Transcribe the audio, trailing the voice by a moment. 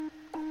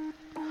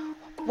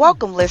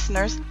Welcome,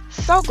 listeners.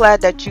 So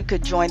glad that you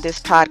could join this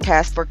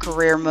podcast for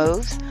Career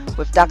Moves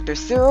with Dr.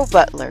 Cyril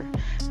Butler.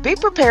 Be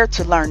prepared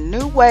to learn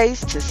new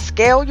ways to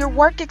scale your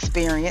work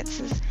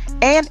experiences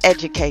and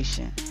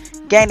education,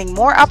 gaining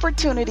more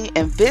opportunity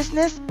in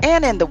business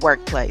and in the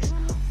workplace.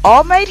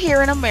 All made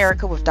here in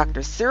America with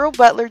Dr. Cyril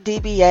Butler,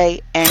 DBA,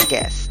 and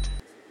guest.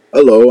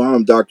 Hello,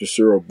 I'm Dr.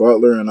 Cyril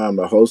Butler, and I'm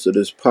the host of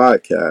this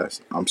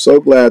podcast. I'm so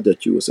glad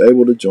that you was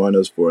able to join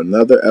us for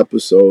another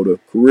episode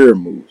of Career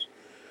Moves.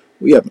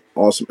 We have an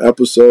awesome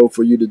episode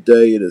for you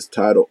today. It is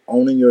titled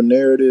Owning Your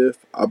Narrative.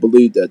 I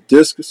believe that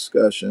this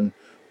discussion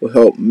will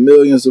help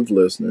millions of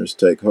listeners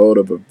take hold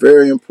of a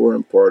very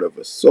important part of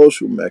a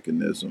social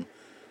mechanism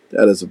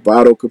that is a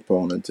vital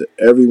component to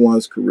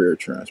everyone's career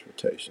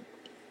transportation.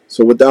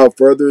 So without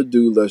further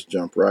ado, let's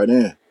jump right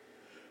in.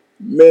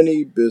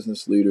 Many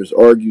business leaders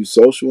argue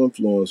social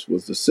influence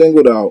was the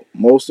singled out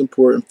most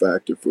important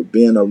factor for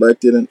being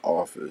elected in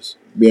office,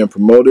 being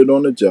promoted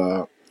on the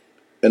job,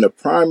 and a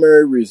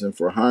primary reason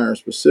for hiring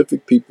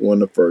specific people in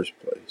the first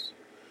place.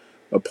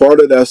 A part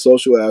of that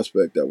social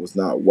aspect that was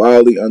not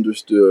widely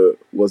understood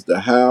was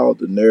how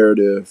the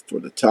narrative for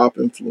the top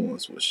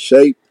influence was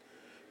shaped,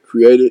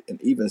 created,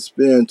 and even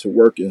spun to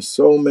work in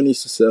so many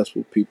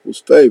successful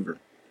people's favor.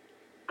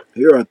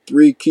 Here are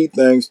three key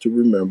things to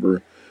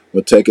remember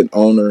when taking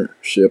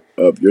ownership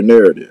of your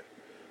narrative.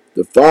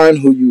 Define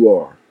who you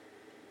are.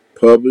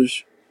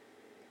 Publish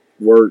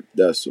work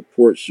that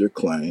supports your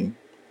claim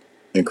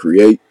and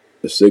create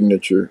a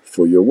signature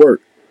for your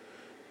work.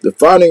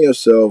 Defining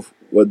yourself,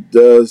 what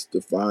does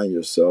define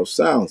yourself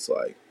sounds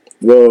like?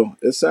 Well,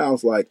 it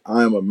sounds like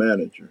I am a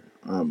manager,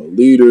 I am a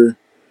leader,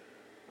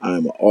 I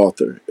am an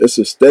author. It's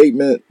a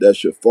statement that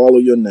should follow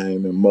your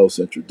name in most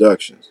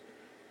introductions.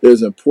 It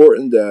is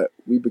important that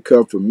we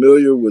become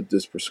familiar with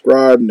this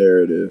prescribed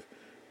narrative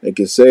and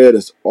can say it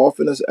as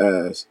often as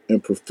asked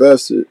and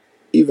profess it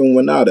even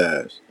when not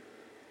asked.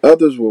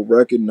 Others will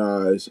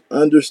recognize,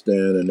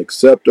 understand, and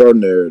accept our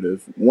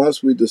narrative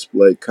once we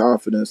display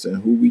confidence in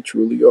who we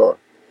truly are.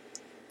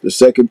 The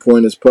second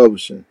point is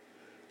publishing.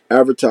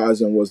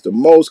 Advertising was the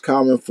most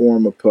common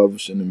form of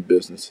publishing in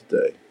business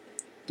today.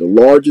 The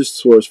largest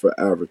source for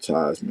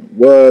advertisement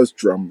was,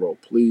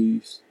 drumroll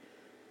please,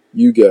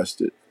 you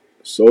guessed it,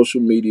 social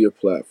media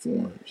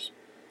platforms.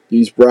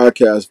 These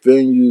broadcast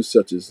venues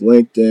such as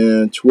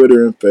LinkedIn,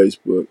 Twitter, and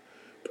Facebook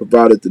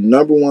provided the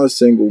number one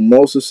single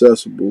most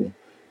accessible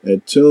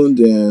and tuned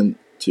in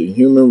to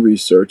human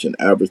research and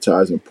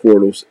advertising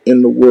portals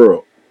in the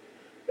world.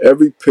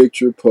 Every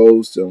picture,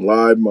 post, and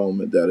live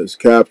moment that is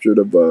captured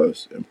of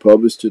us and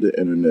published to the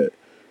internet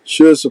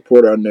should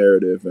support our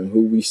narrative and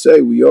who we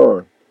say we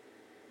are.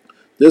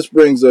 This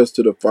brings us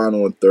to the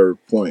final and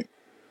third point.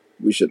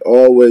 We should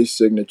always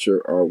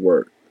signature our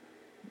work.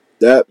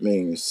 That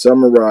means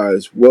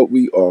summarize what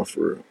we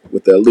offer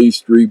with at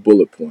least 3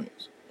 bullet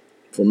points.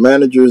 For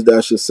managers,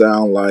 that should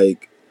sound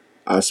like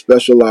I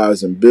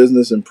specialize in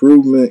business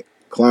improvement,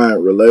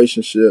 client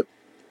relationship,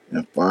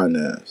 and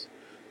finance.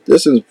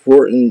 This is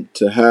important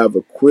to have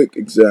a quick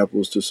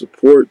examples to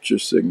support your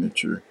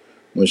signature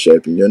when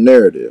shaping your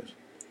narratives.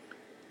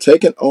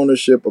 Taking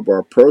ownership of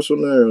our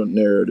personal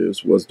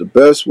narratives was the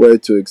best way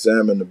to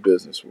examine the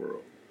business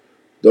world.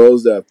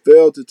 Those that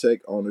failed to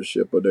take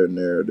ownership of their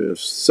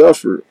narratives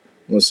suffered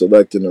when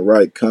selecting the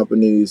right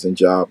companies and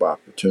job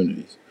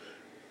opportunities.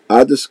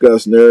 I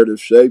discuss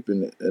narrative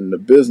shaping in the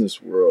business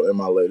world in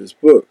my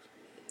latest book.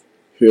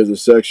 Here's a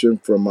section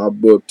from my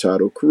book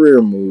titled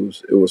Career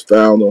Moves. It was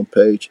found on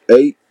page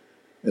 8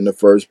 in the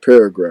first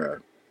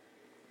paragraph.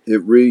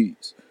 It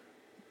reads,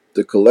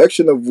 the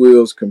collection of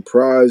wills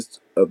comprised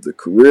of the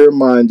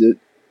career-minded,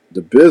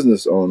 the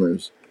business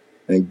owners,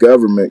 and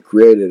government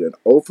created an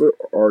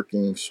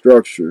overarching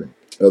structure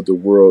of the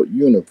work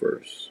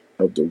universe.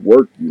 All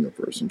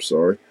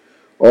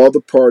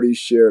the parties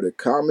shared a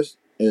common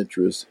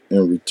interest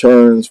in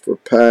returns for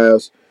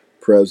past,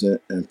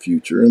 present, and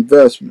future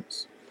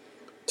investments.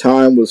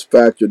 Time was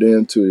factored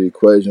into the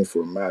equation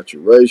for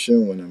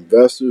maturation when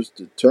investors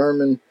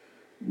determined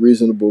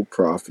reasonable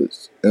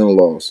profits and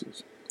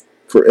losses.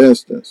 For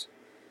instance,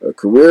 a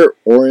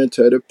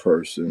career-oriented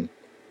person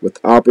with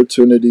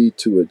opportunity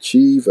to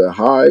achieve a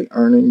high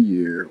earning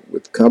year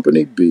with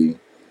Company B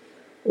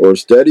or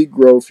steady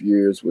growth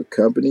years with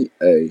Company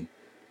A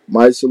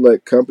might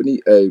select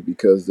Company A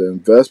because the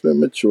investment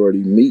maturity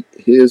meet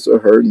his or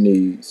her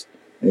needs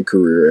and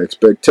career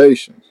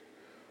expectations.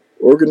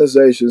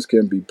 Organizations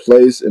can be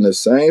placed in the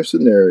same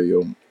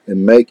scenario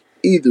and make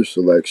either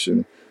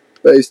selection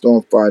based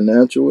on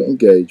financial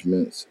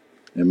engagements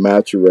and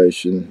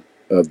maturation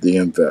of the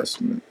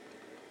investment.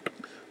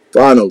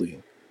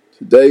 Finally,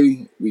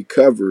 today we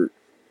covered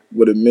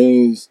what it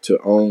means to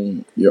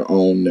own your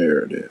own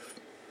narrative.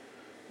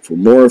 For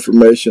more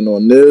information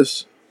on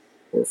this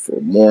or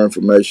for more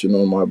information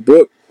on my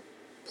book,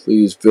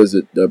 please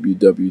visit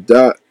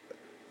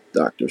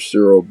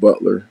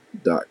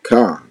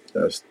www.drcyrilbutler.com.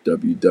 That's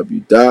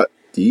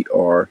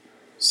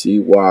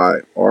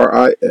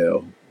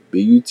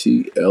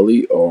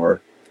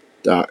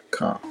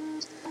www.drcyrilbutler.com.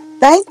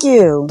 Thank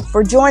you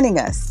for joining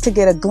us to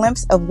get a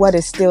glimpse of what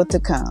is still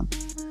to come.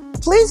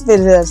 Please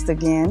visit us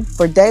again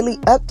for daily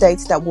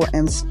updates that will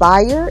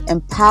inspire,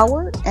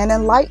 empower, and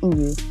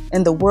enlighten you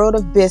in the world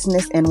of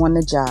business and on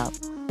the job.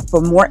 For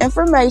more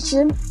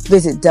information,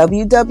 visit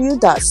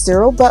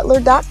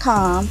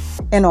www.cyrilbutler.com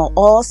and on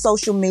all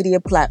social media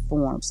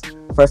platforms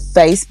for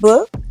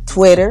Facebook,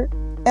 Twitter,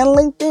 and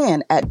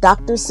LinkedIn at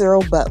Dr.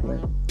 Cyril Butler.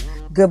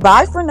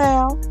 Goodbye for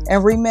now,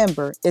 and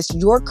remember, it's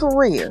your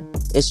career,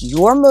 it's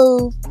your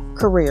move,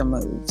 Career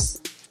Moves.